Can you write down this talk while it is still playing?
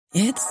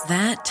It's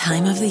that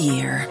time of the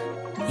year.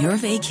 Your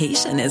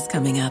vacation is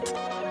coming up.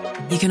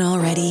 You can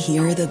already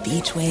hear the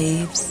beach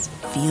waves,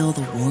 feel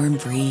the warm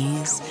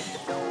breeze,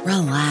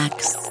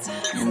 relax,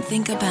 and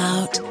think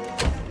about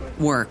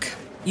work.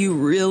 You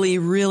really,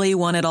 really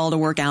want it all to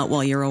work out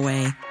while you're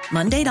away.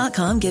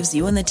 Monday.com gives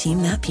you and the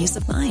team that peace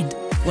of mind.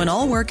 When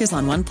all work is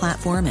on one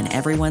platform and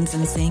everyone's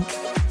in sync,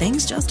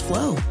 things just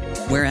flow.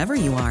 Wherever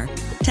you are,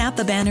 tap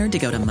the banner to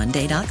go to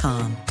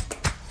Monday.com.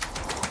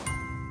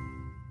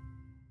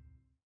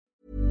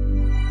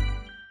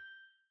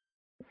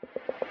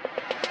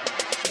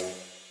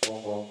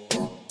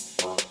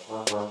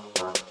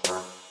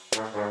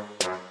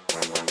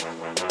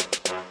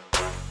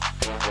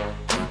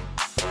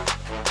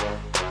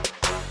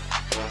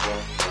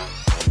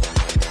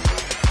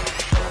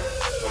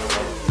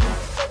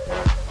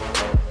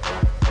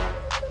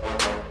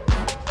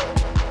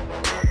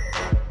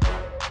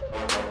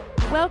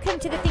 Welcome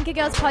to the Thinker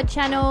Girls Pod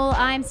channel.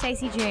 I'm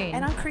Stacey June.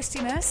 And I'm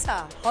Christy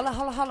Mercer. Holla,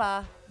 holla,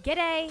 holla.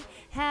 G'day,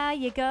 how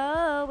you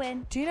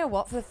going? Do you know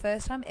what? For the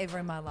first time ever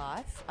in my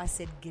life, I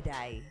said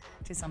g'day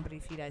to somebody a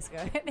few days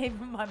ago. And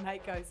even my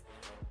mate goes,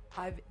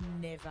 I've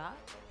never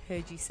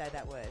heard you say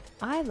that word.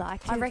 I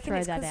like to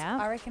throw that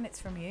out. I reckon it's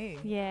from you.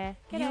 Yeah.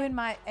 You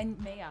G'day.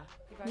 and Mia.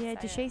 You both Yeah,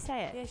 say does she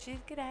say it? Yeah, she's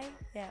g'day.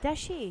 Yeah. Does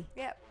she?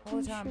 Yep,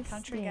 all the time.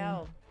 Country Interesting.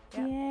 gal.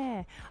 Yep.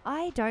 Yeah.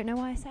 I don't know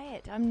why I say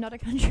it. I'm not a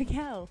country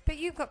gal. But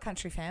you've got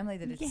country family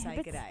that say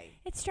but g'day.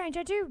 It's strange.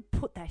 I do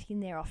put that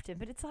in there often,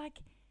 but it's like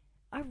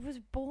I was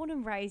born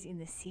and raised in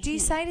the city. Do you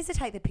say it as to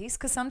take the piss?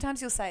 Because sometimes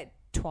you'll say it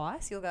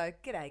twice. You'll go,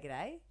 g'day,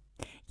 g'day.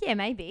 Yeah,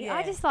 maybe. Yeah.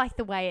 I just like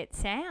the way it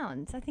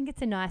sounds. I think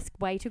it's a nice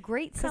way to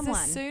greet someone.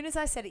 Because as soon as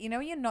I said it, you know,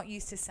 you're not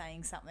used to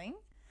saying something.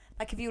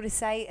 Like if you were to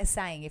say a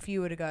saying, if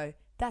you were to go,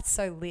 that's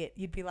so lit,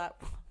 you'd be like,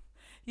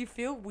 you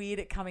feel weird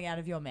it coming out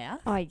of your mouth.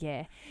 Oh, yeah.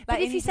 Like, But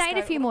and if you you say just it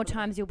a go, few more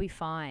times, you'll be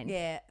fine.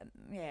 Yeah,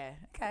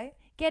 okay.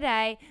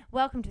 G'day.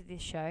 Welcome to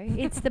this show.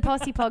 It's the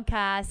Posse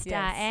Podcast.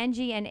 Yes.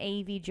 Angie and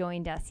Evie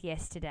joined us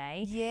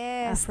yesterday.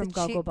 Yes, from the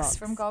Gogglebox. chicks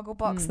from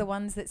Gogglebox, the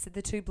ones that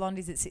the two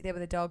blondies that sit there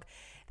with a dog.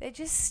 They're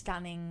just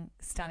stunning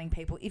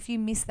people. If you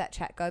missed that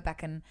chat, go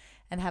back and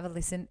have a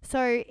listen.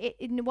 So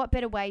what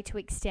better way to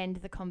extend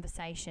the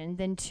conversation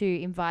than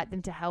to invite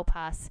them to help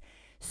us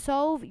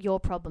solve your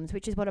problems,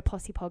 which is what a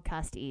Posse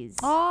Podcast is.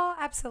 Oh,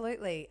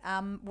 absolutely.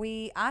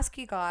 We ask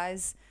you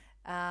guys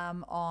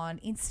on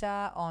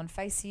Insta, on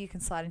Facey, you can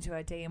slide into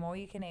our DM, or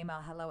you can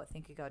email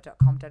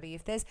hello@thinkergirl.com.au.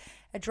 If there's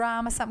a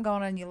drama, something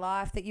going on in your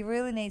life that you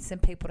really need some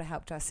people to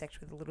help dissect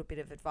with a little bit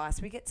of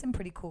advice, we get some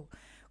pretty cool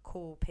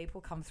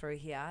people come through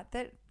here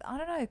that, I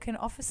don't know, can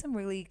offer some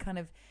really kind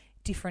of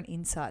different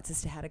insights as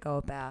to how to go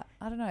about,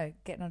 I don't know,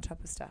 getting on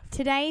top of stuff.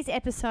 Today's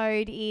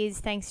episode is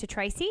thanks to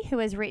Tracy, who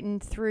has written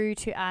through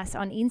to us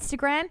on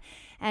Instagram,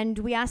 and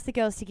we asked the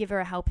girls to give her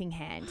a helping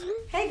hand.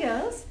 Hey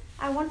girls,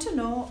 I want to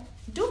know,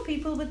 do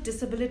people with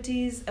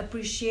disabilities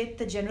appreciate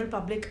the general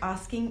public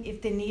asking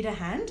if they need a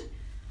hand?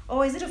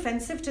 Or is it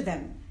offensive to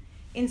them,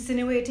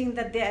 insinuating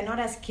that they are not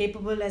as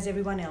capable as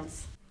everyone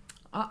else?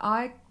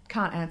 I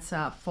can't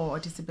answer for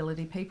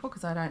disability people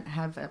because I don't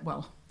have it.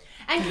 Well,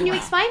 and can you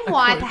explain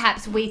why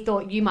perhaps we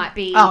thought you might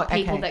be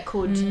people that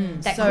could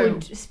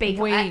could speak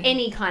at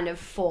any kind of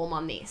form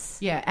on this?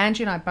 Yeah,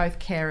 Angie and I both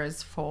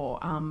carers for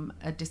a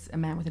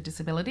man with a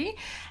disability,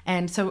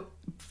 and so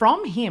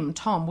from him,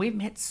 Tom, we've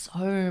met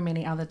so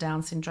many other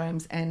Down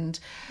syndromes and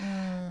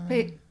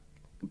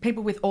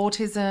people with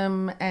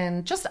autism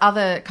and just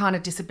other kind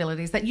of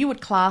disabilities that you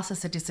would class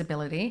as a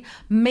disability.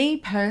 Me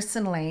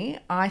personally,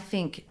 I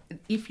think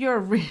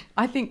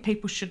I think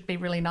people should be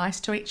really nice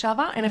to each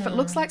other, and if it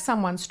looks like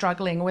someone's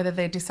struggling, whether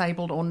they're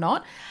disabled or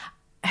not,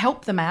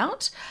 help them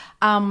out.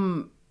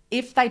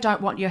 If they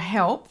don't want your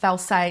help, they'll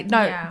say,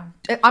 no,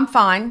 I'm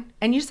fine.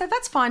 And you say,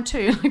 that's fine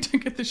too.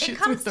 Don't get the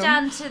shits with them. It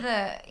comes down to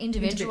the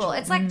individual.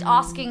 It's like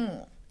asking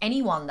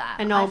anyone that.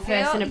 An old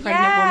person, a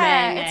pregnant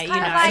woman. It's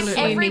kind of like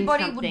assuming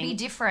everybody something. would be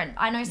different.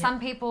 I know some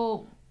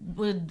people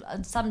would,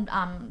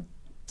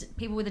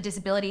 people with a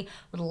disability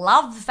would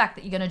love the fact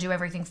that you're going to do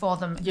everything for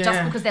them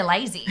just because they're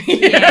lazy.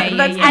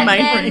 That's the And main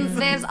then reason.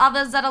 there's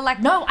others that are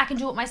like, no, I can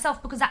do it myself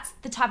because that's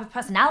the type of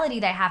personality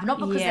they have, not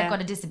because they've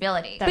got a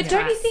disability. But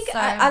don't you think,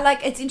 I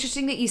like, it's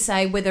interesting that you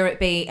say whether it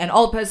be an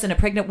old person, a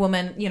pregnant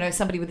woman, you know,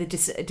 somebody with a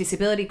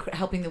disability,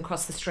 helping them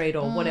cross the street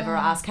or whatever, or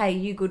ask, hey,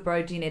 you good,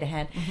 bro, do you need a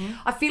hand?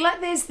 I feel like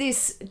there's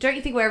this, don't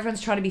you think, where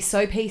everyone's trying to be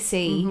so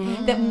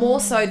PC that more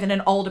so than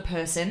an older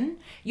person,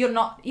 you're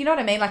not, you know what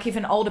I mean? Like if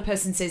an older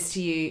person says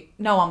to you,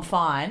 no, I'm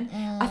fine.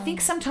 I think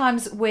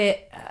sometimes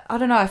I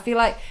don't know, I feel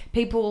like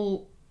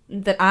people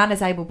that aren't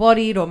as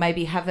able-bodied or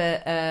maybe have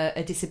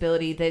a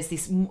disability, there's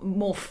this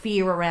more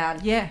fear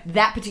around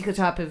that particular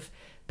type of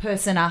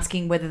person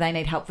asking whether they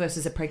need help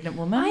versus a pregnant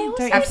woman.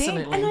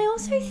 Absolutely. And I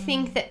also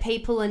think that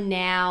people are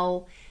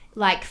now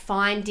like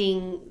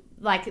finding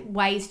like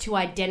ways to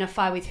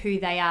identify with who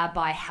they are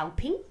by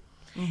helping.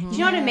 Do you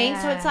know what I mean?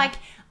 So it's like,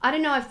 I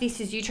don't know if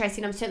this is you, Tracy,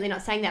 and I'm certainly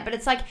not saying that, but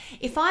it's like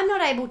if I'm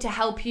not able to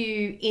help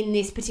you in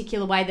this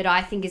particular way that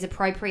I think is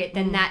appropriate,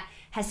 then that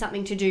has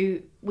something to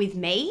do with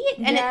me,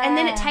 and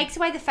then it takes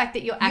away the fact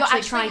that you're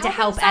actually trying to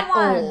help helping at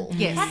someone. all.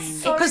 Yes,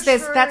 That's so because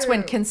that's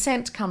when true.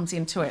 consent comes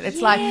into it.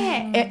 It's like,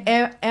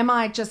 am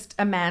I just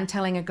a man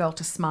telling a girl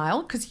to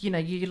smile because you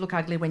look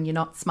ugly when you're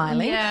not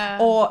smiling,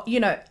 or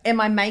am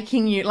I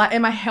making you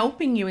am I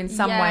helping you in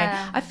some way?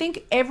 I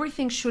think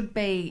everything should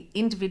be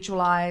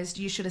individualized.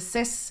 You should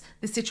assess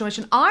the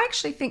situation. I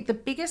actually think the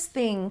biggest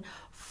thing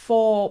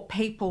for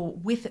people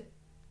with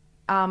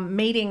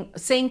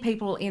seeing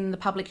people in the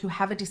public who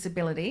have a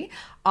disability,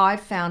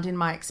 I've found in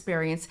my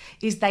experience,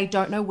 is they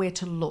don't know where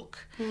to look.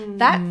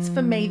 That's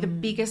for me the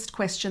biggest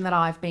question that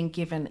I've been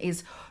given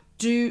is,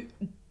 do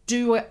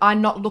I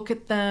not look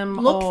at them?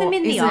 Look or them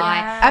in is the it-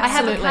 eye.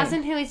 Absolutely. I have a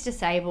cousin who is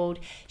disabled.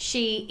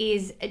 She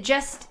is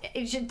just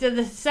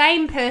the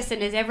same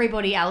person as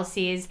everybody else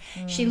is.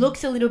 She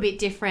looks a little bit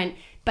different,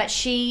 but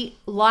she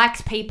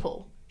likes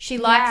people. She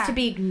likes to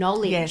be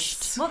acknowledged.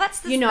 Yes. Well,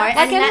 that's the and like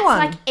that's anyone.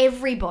 like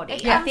everybody.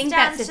 It I comes think down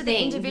that's to the the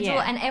thing. individual,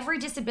 Yeah. and every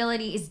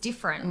disability is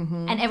different,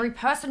 and every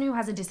person who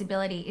has a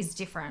disability is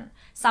different.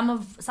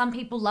 Some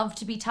people love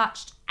to be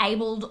touched,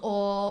 abled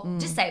or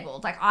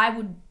disabled. Like I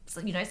would,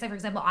 say for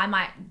example,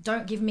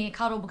 don't give me a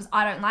cuddle because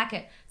I don't like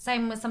it.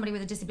 Same with somebody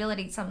with a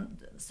disability. Some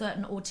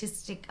certain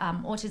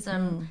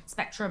autism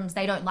spectrums,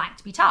 they don't like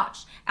to be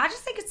touched. I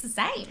just think it's the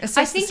same.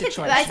 I think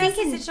situation.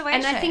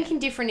 I think in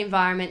different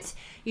environments,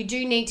 you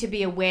do need to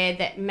be aware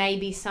that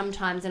maybe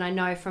sometimes, and I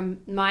know from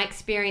my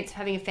experience of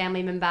having a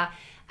family member,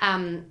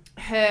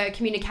 her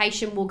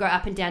communication will go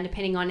up and down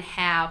depending on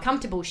how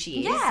comfortable she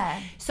is. Yeah.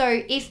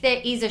 So if there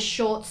is a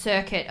short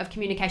circuit of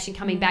communication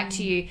coming back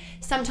to you,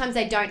 sometimes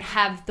they don't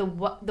have the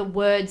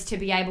words to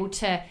be able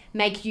to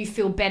make you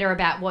feel better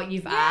about what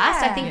you've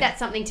asked. I think that's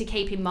something to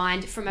keep in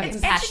mind from a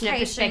compassionate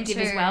education perspective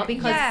as too. well,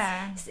 because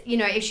Yeah.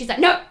 if she's like,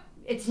 no,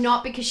 it's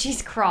not because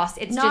she's cross.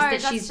 It's No, just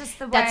that that's she's just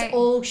the way- that's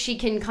all she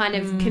can kind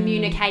of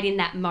communicate in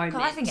that moment.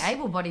 God, I think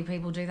able-bodied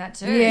people do that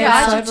too.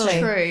 Yeah, it's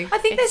totally. true. I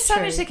think there's It's so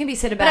true. much that can be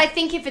said about. But I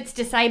think if it's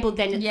disabled,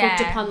 then it's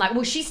looked upon like,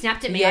 well, she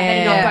snapped at me. I Yeah.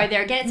 better not go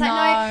there again. It's like, No,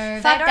 no,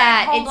 they fuck don't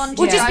that. hold It's on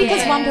to well, just Yeah.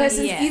 because one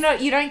person, Yeah.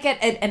 you don't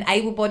get an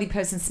able-bodied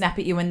person snap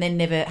at you and then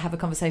never have a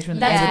conversation with an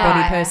That's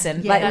able-bodied right.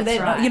 person. Yeah, that's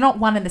right. You're not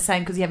one and the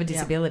same because you have a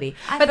disability.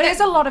 But there's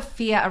a lot of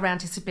fear around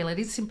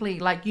disabilities. Simply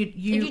like you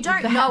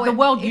don't the, know the it-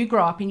 world you grew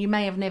up in, you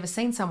may have never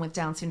seen someone with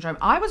Down syndrome.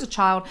 I was a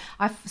child.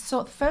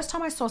 The first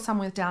time I saw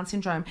someone with Down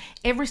syndrome,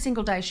 every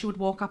single day she would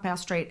walk up our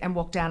street and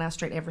walk down our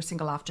street every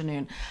single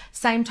afternoon.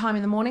 Same time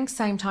in the morning,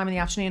 same time in the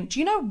afternoon. Do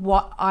you know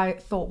what I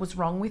thought was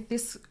wrong with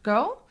this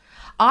girl?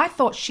 I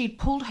thought she'd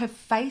pulled her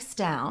face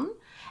down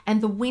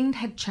and the wind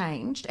had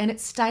changed and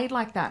it stayed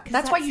like that.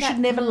 That's why you should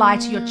never lie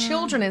to your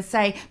children and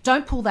say,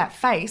 don't pull that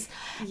face.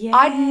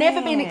 I'd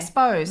never been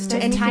exposed to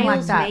anything like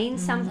tails that. mean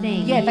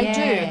something. Yeah, they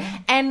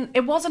do. And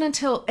it wasn't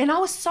until, and I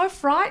was so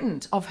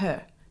frightened of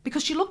her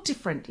because she looked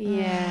different.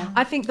 Yeah.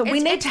 I think that we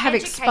It's- need it's to have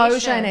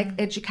exposure and education.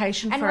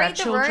 education And for our read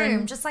the children.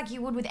 room just like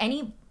you would with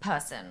any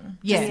person.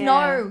 Yeah. Just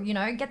know,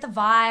 get the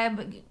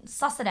vibe,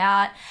 suss it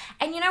out.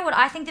 And you know what?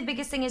 I think the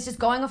biggest thing is just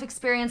going off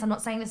experience. I'm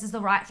not saying this is the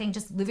right thing,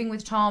 just living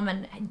with Tom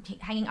and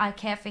hanging. I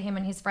care for him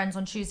and his friends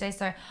on Tuesday.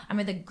 So I'm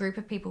with a group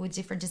of people with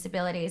different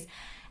disabilities.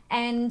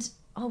 And,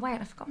 oh, wait,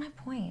 I forgot my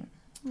point.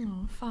 It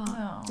was going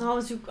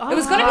to It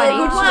was going to be a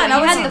good one. You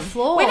I was had the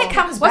floor. When it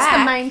comes What's back,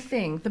 the main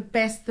thing? The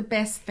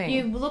best thing.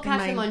 You look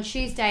after them on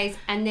Tuesdays,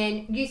 and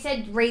then you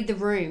said read the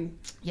room,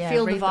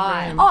 feel the read the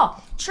vibe. room.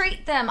 Oh,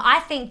 treat them.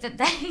 I think that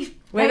they...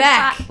 We're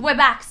back. We're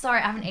back. Sorry,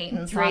 I haven't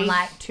eaten. So 3, I'm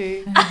like...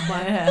 2, 1.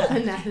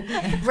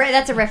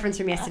 That's a reference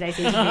from yesterday's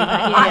interview.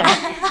 But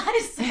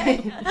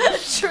yeah.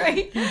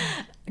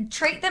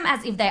 treat them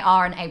as if they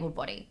are an able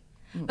body,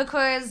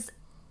 because,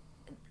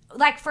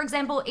 like, for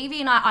example,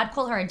 Evie and I'd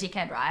call her a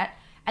dickhead, right?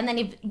 And then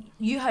if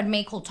you heard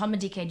me call Tom a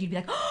dickhead, you'd be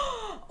like,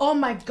 oh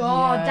my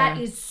God, that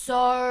is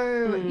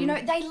so,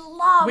 they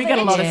love We it. get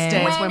a lot of It's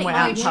stares when we're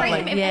out in you treat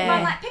public. them. If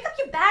I'm like, pick up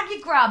your bag,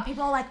 you grub.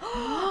 People are like, but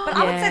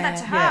I would say that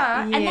to her.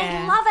 And they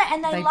Yeah. love it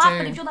and they They laugh. do.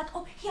 But if you're like,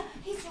 oh,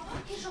 here's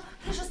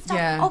your stuff.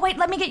 Yeah. Oh, wait,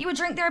 let me get you a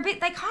drink. They're a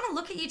bit, they kind of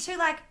look at you too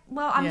like,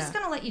 well, I'm just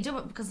going to let you do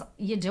it because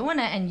you're doing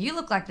it and you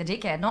look like the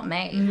dickhead, not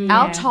me.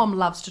 Our Tom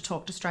loves to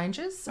talk to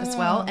strangers as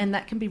well, and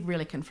that can be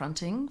really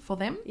confronting for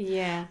them.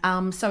 Yeah.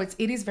 So it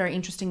is very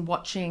interesting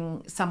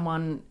watching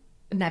someone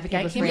navigate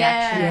People's him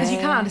reactions. because you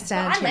can't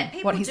understand But I let him,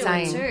 people what he's do it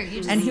saying, too. You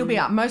just- and he'll be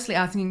mostly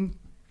asking,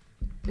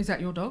 "Is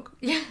that your dog?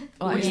 Yeah.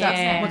 What's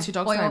your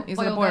dog's Boy or- name? Is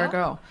boy it a or boy or a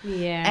girl? girl?"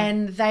 Yeah.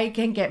 And they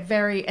can get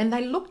and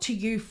they look to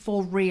you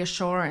for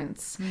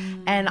reassurance,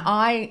 and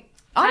I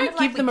Kind don't of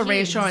like give them a with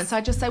kids. reassurance.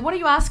 I just say, "What are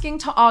you asking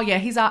to?" Oh, yeah,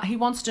 he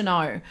wants to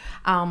know.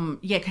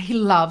 He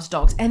loves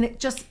dogs, and it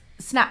just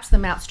snaps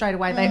them out straight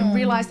away. They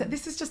realise that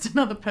this is just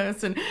another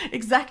person,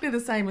 exactly the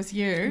same as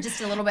you. Just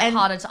a little bit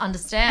harder to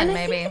understand, And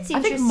I maybe. think it's I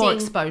think more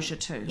interesting- exposure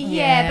too.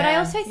 Yeah, but I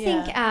also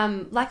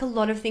think, like a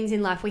lot of things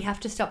in life, we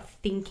have to stop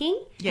thinking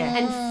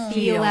and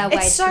feel our way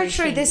It's so through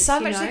true. things, There's so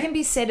you much know? that can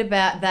be said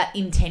about that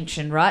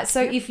intention, right?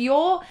 So if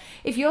you're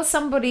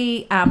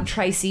somebody,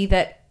 Tracy,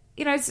 that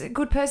is a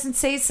good person,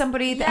 sees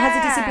somebody that has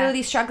a Yeah.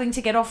 disability struggling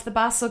to get off the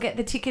bus or get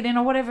the ticket in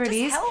or whatever it Just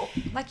is, help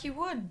like you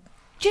would.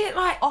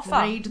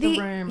 offer. Read the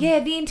room. Yeah,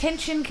 the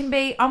intention can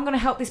be, I'm going to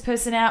help this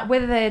person out,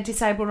 whether they're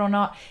disabled or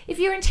not. If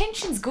your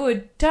intention's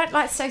good, don't,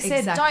 like So said,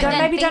 Exactly. Don't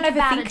don't overthink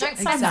overthink it. Don't it.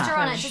 fester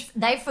on it. Exactly. Just,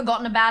 they've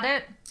forgotten about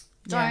it.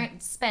 Yeah.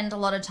 Don't spend a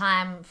lot of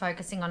time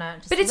focusing on it.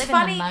 Just But it's live in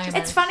funny. the moment.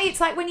 It's funny.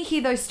 It's like when you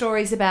hear those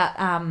stories about,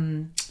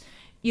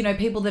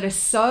 people that are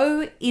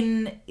so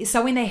in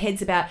their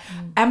heads about,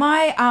 am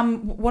I,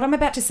 what I'm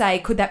about to say,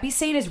 could that be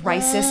seen as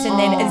racist? And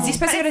then is this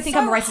person going to think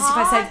I'm racist if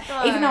I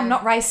say, even though I'm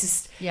not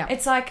racist? Yeah.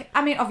 It's like,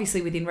 I mean,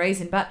 obviously within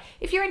reason, but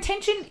if your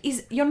intention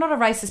is you're not a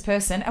racist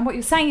person and what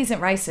you're saying isn't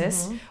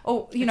racist,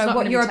 or not what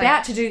gonna you're be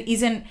about to do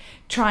isn't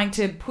trying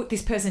to put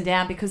this person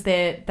down because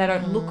they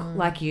don't look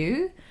like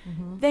you,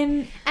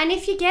 then And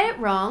if you get it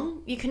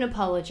wrong, you can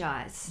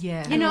apologise.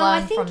 Yeah. You And know,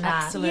 learn I think, from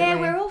that. Absolutely. yeah,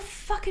 we're all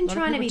fucking lot of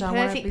trying to be people don't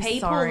wanna perfect be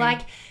people. sorry.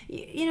 Like,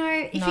 you know,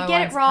 if No you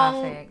get it one's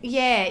wrong, perfect.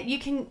 yeah, you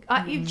can,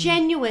 you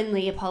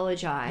genuinely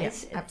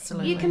apologise. Yeah,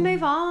 absolutely. You can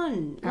move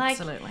on. Like,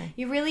 Absolutely.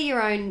 you're really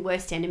your own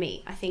worst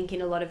enemy, I think,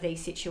 in a lot of these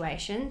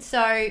situations.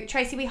 So,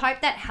 Tracy, we hope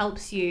that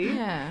helps you.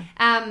 Yeah.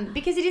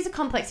 Because it is a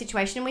complex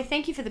situation, and we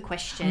thank you for the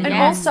question. And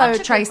Yeah, also, such a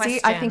good Tracy, I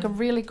question. think a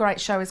really great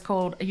show is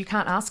called You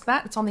Can't Ask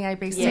That. It's on the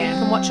ABC. Yeah.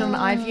 You can watch it on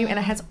iView, and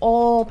it has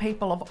all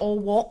people of all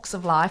walks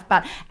of life.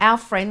 But our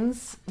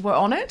friends were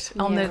on it,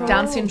 on the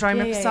Down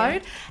syndrome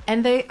episode,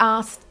 and they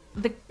asked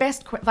the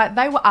best,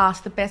 they were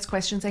asked the best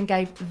questions and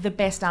gave the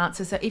best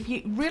answers. So if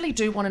you really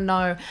do want to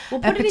know We'll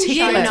a put it in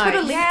show particular, notes. put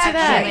a link to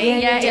that.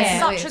 It's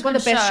such a it's one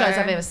of the good best show. shows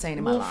I've ever seen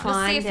in my We'll life. You'll see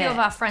a Find few it. of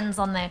our friends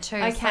on there too.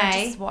 Okay.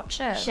 So just watch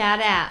it.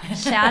 Shout out.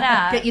 Shout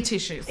out. Get your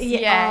tissues.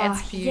 Yeah,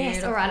 it's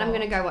Yes, all right, I'm beautiful.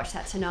 going to go watch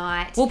that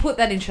tonight. we'll put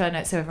that in show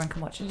notes so everyone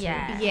can watch it too.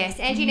 Yeah. Yes,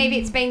 Angie Neve,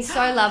 it's been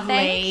so lovely.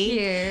 Thank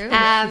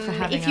you. for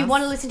having If you us.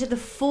 want to listen to the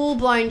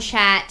full-blown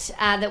chat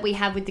that we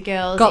had with the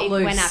girls, Got it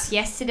loose. went up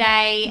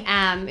yesterday.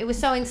 It was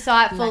so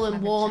insightful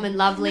and warm and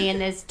lovely,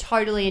 and there's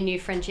totally a new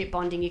friendship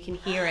bonding. You can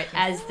hear it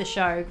as the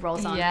show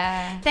rolls on.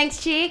 Yeah.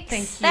 Thanks, chicks.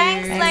 Thank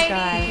you. Thanks, ladies.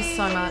 Thank you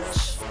so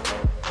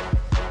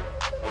much.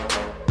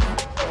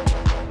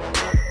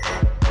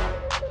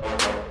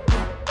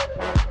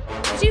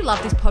 Did you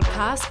love this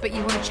podcast, but you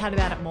want to chat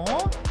about it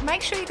more?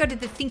 Make sure you go to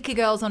the Thinker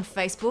Girls on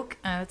Facebook,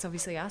 that's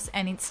obviously us,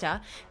 and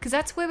Insta, because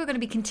that's where we're going to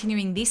be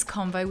continuing this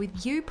convo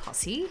with you,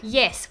 Posse.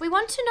 Yes, we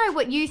want to know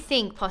what you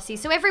think, Posse.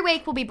 So every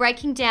week we'll be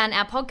breaking down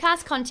our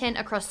podcast content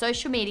across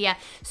social media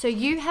so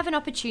you have an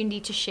opportunity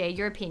to share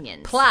your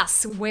opinions.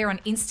 Plus, we're on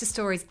Insta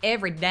stories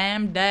every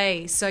damn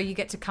day, so you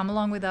get to come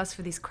along with us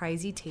for this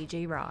crazy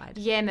TG ride.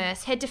 Yeah,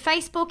 Merce. Head to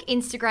Facebook,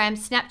 Instagram,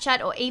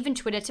 Snapchat, or even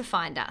Twitter to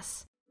find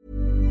us.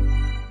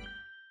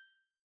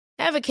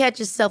 Ever catch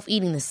yourself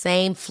eating the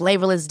same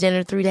flavorless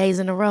dinner 3 days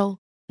in a row?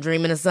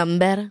 Dreaming of something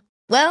better?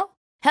 Well,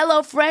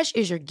 HelloFresh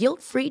is your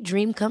guilt-free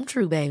dream come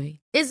true, baby.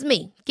 It's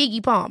me,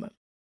 Keke Palmer.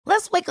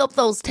 Let's wake up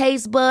those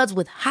taste buds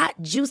with hot,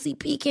 juicy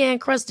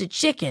pecan-crusted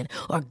chicken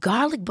or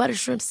garlic butter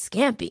shrimp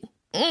scampi.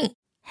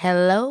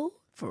 Hello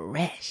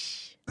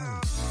Fresh.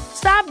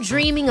 Stop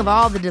dreaming of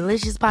all the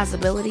delicious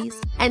possibilities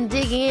and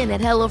dig in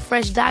at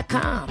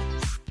HelloFresh.com.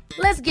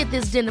 Let's get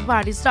this dinner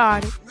party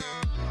started.